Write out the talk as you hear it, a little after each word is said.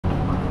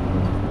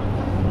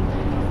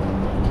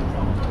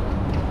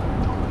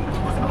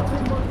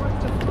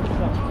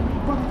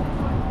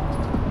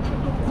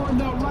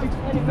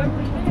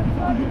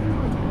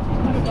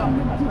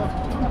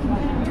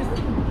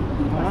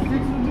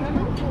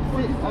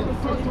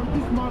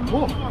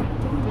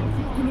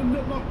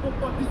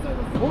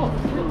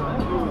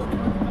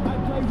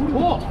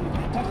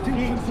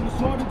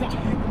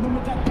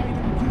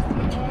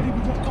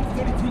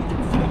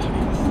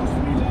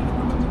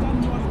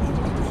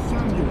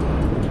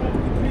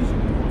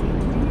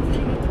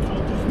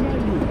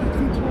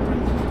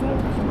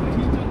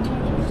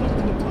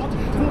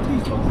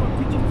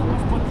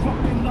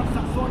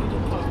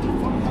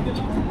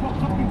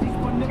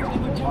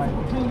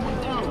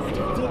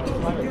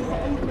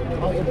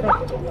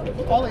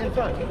All in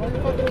front.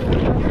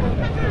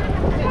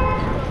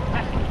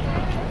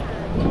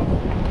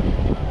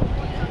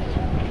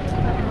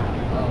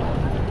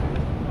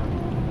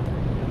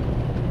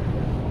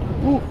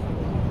 Ooh.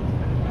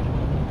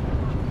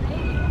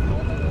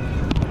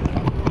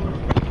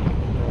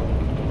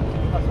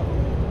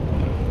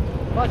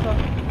 Well done.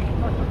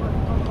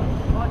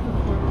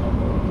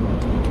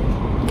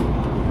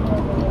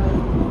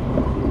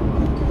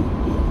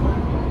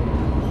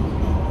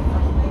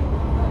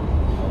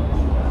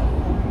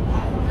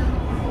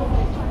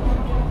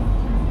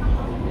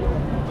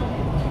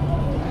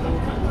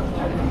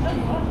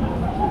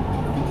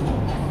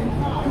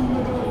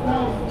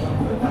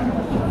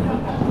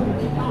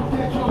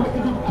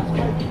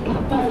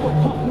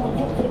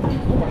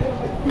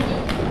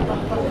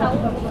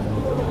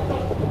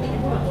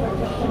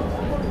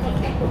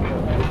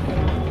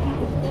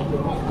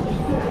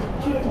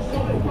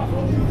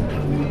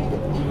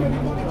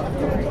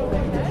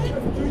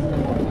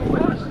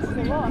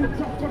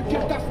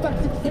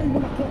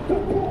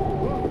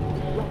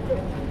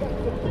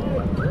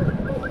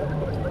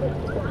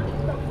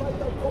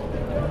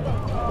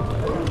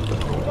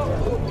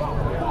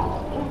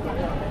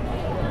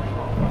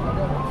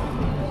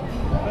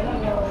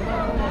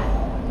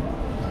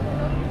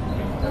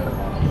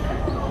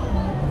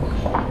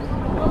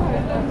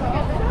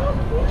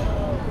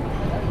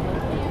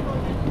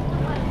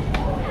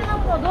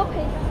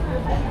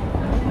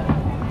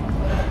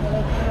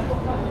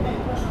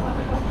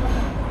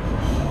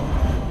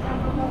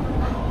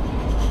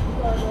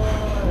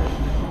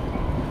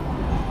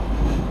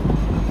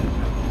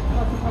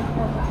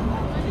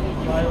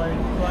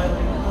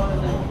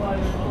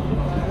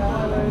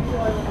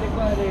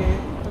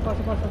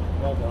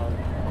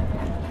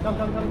 Come.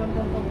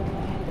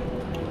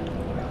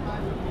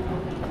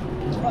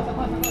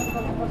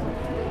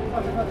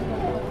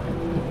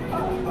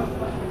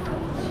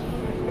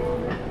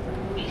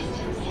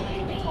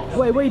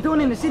 Boy, what are you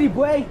doing in the city,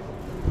 boy?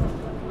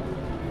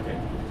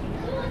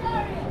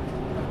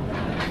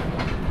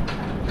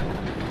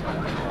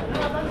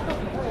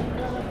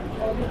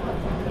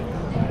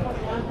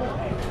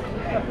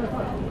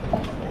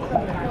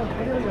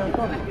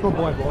 Good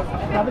boy, boy.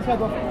 Have his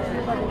head off.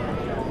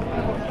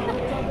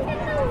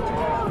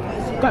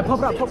 Go, pop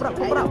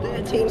it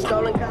up. Team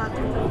stolen cars.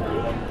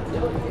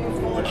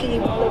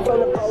 Keep running from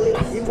the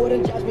police. You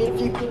wouldn't judge me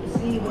if you could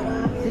see what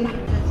I see.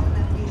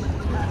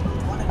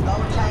 Wanna go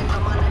change my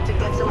money to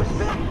get some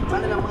respect.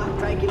 Running them up,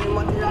 breaking in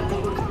what did I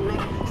think would come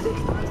next?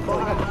 6 times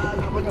 4 hours,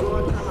 I was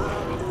doing time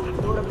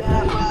out. Through the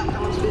bad vibe,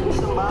 I'm spitting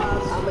some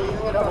bars. I'm a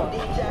young adult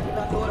DJ, and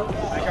I thought of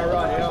that. I got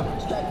right,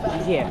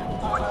 Yeah.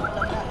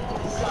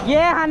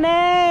 Yeah,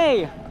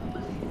 honey!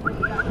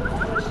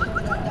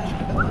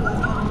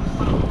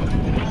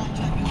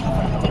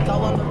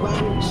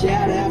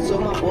 Shout out to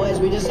my boys,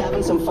 we just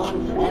having some fun.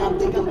 And I'm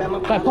thinking about my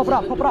pop it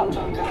up.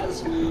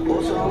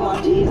 Also all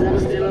my G's that are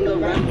still on the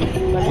run.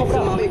 And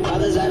my big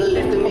brothers that are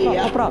lifting me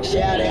up.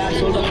 Shout out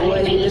to the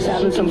boys, we just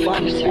having some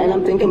fun. And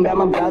I'm thinking about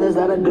my brothers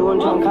that are doing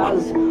drunk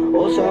cars.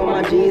 Also all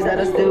my G's that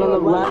are still on the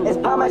run. It's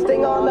Palm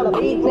Sting on the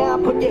beat now,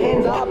 put your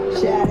hands up.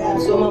 Shout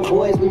out to my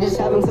boys, we just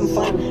having some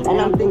fun. And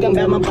I'm thinking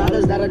about my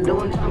brothers that are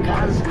doing drunk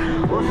cars.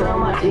 Also all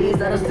my G's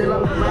that are still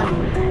on the run.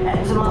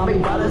 And to my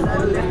big brothers that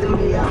are lifting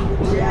me up.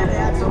 Shout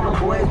out to my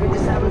boys, we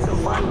just having some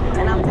fun.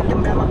 And I'm thinking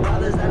about my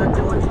brothers that are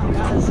doing drunk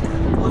cars.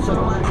 Also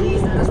all my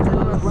G's that are still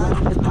on the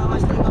run. It's Palm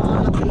Sting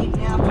on the beat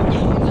now, put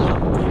your hands up.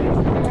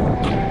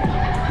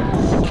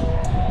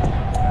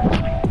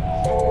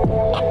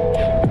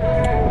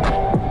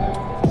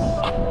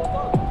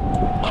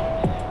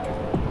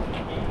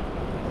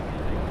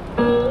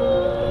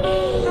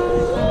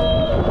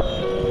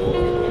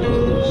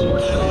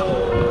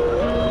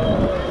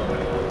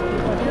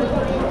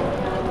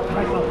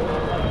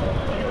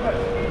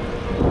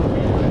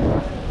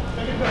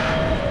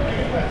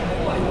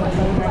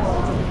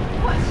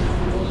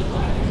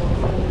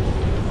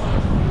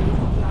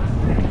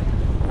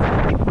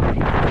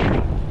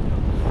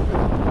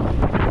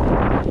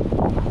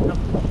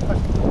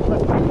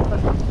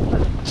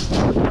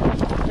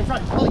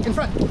 In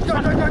front.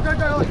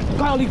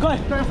 Go, Ollie, go. Go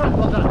in front.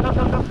 Well done. Come.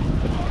 Come.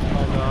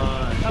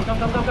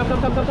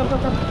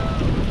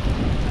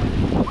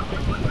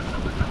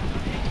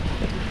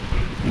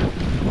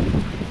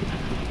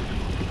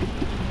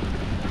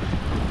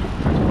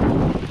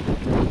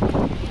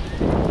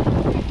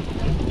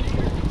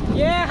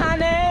 Yeah,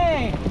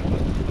 honey.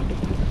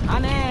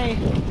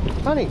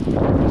 Honey.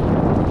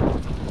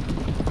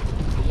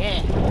 Yeah.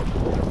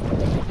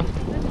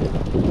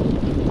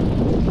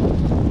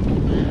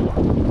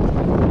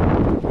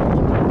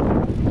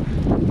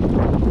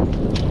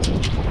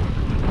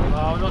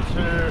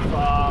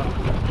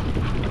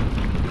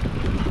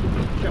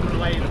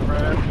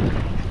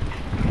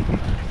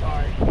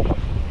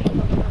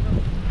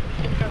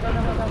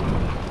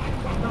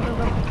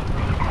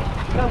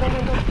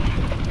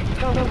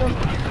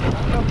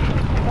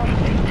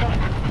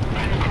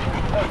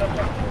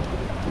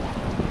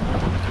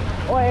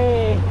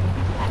 Oi.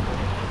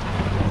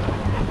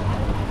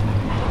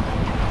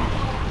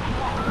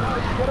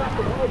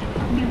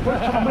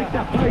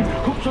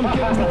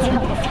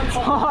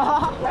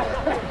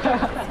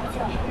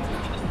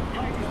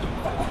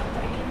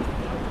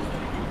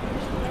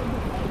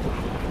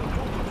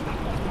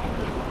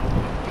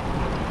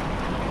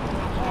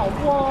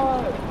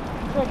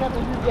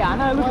 Yeah, I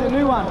know, look at the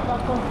new one.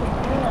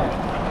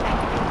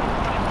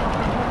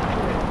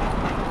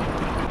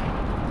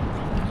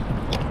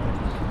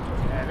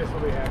 Yeah, this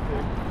will be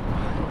hectic.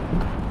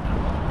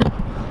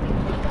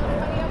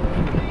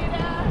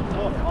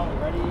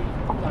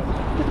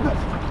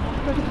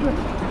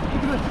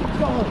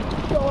 Go,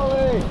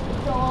 Ollie!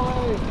 Go,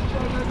 Ollie!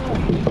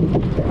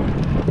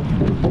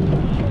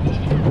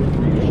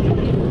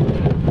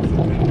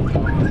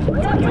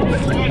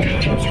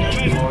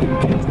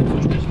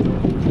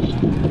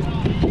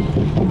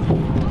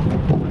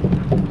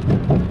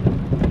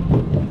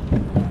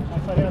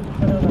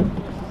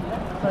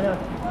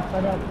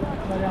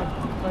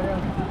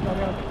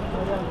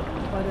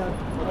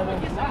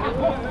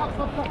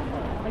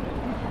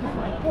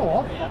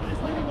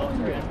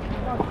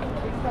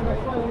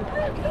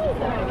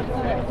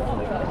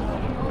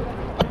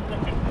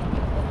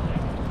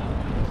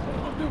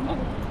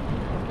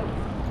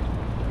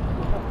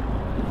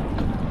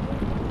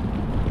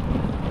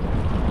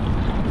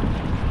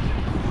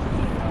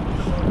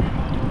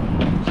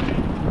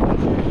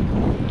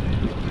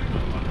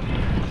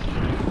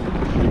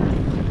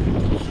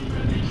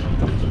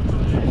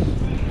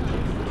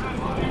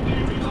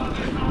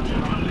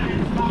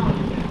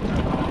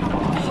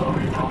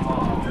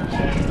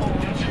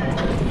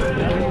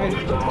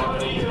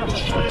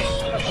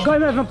 Go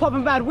move and pop a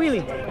bad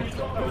wheelie.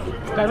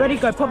 Go ready,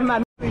 go pop a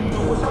bad.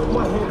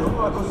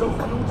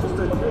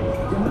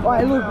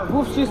 Alright, look,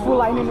 Wolf's just full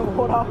lane in the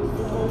water.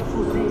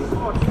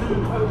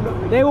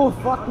 They're all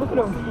fucked, look at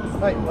them.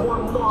 Hey,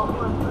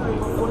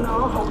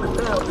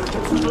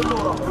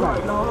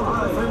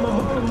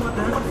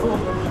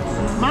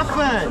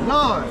 Muffin,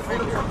 no!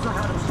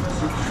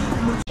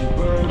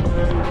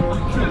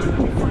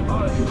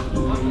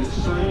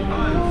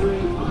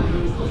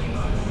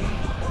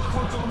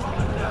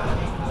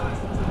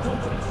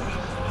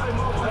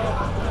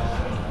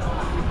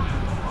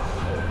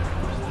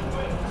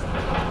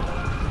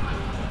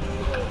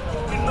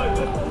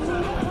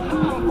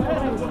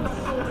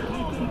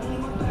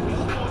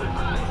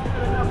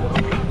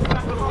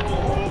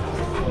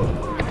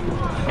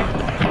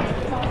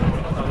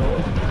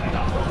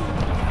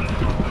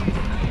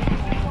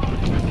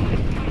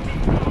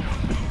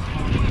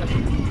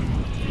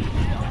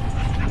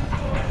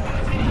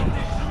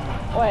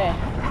 Where?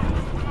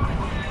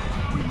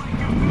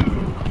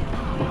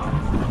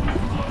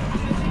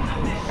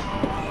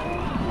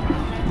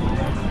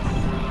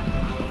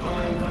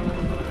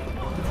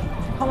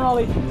 Come on,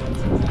 Ollie.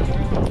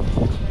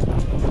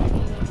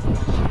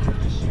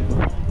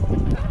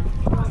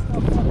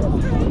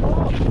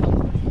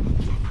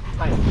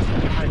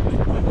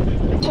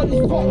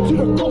 To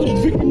the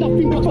coast, drinking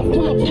nothing but I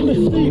pull up on the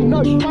scene.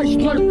 No space,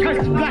 no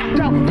cash, blacked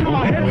out to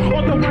my head,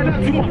 on the way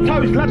down to my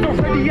toes. Lads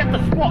already at the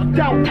spot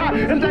down pat,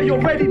 and they are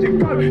ready to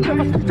go.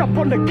 Never switch up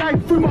on the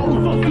game, through my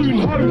also soon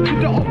home. To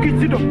the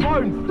office, to the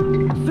phone.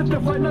 Said there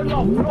ain't no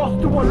love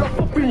lost to a lot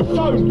of being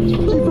shown.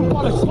 Even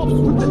by the cops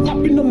with the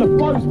tapping on the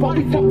phones, but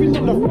we tapping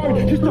on the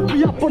road, just to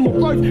be up on the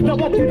road. Now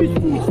I do this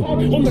full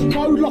time on the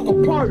go like a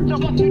pro. Now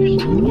I do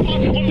this full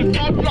time on the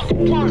go like a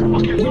pro.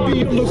 We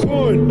be on the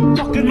phone,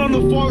 fucking on the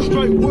phone,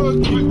 straight work.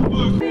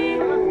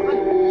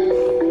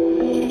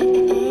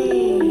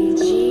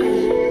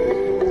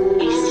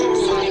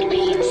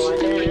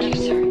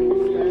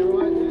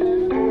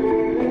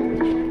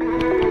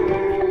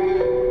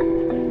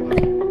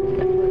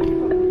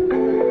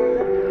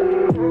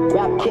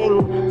 Rap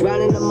king,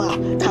 running them up.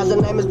 Cause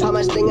the name is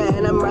Thomas Stinger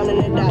and I'm running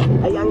it up.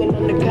 A youngin'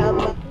 on the come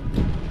up.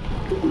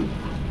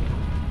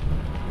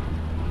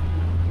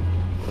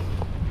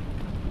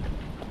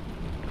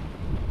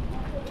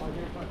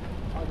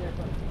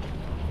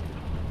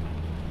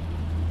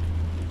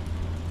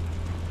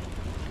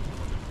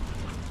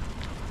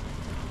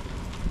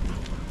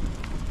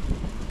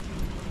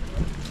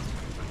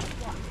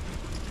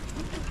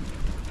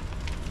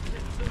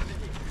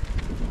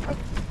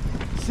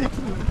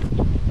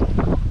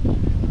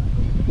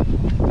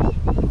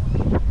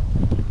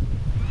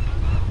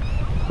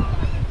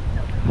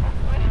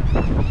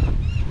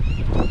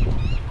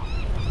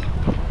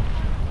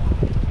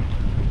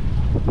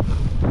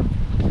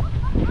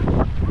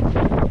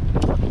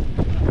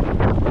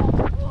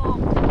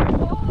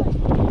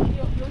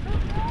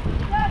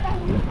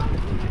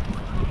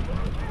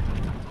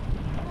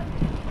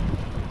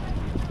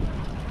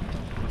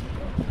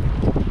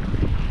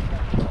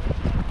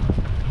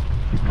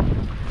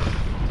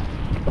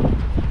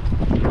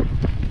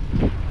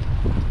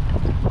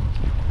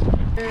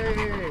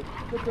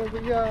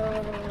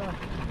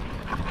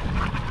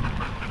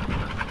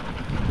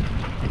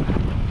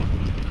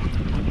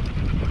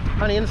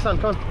 Honey, in the sun,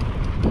 come on.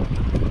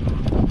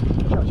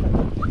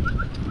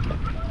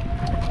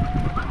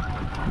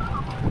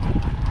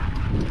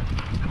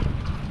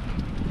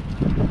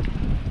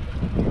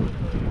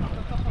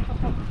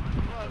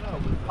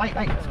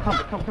 Hey,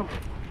 come.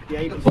 Yeah,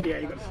 you got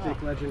to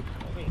stick, legend.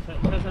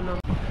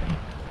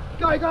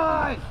 Go,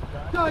 guys!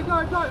 Go!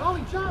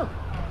 Ollie, jump!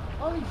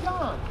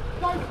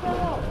 Don't fall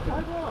off!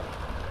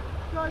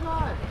 Go,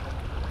 guys!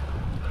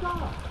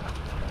 Stop!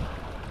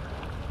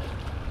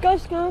 Go,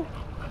 School.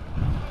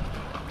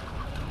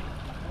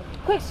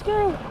 Quick,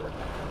 School.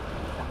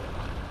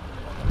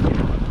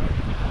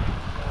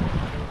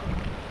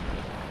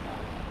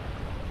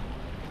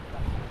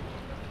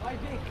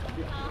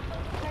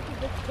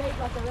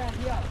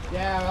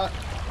 Yeah, right.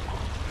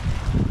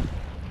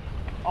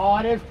 Oh,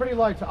 it is pretty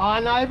low tide. Oh,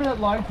 no, even at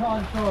low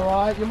tide it's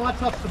alright. You might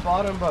touch the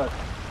bottom, but...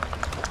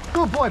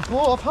 Good boy,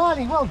 Bluff.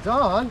 Honey, well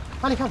done.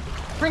 Honey, come.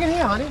 Bring it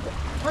here, honey.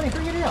 Honey,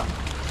 bring it here.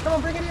 Come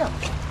on, bring it here.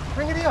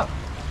 Bring it here.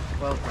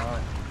 Well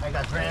done. Hey,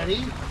 guys, ready?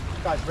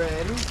 Okay, guys,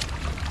 ready?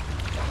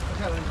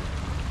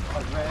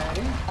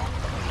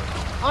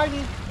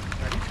 Heidi.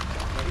 Ready?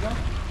 Ready, go.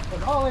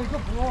 Ollie,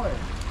 good boy.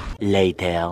 Later.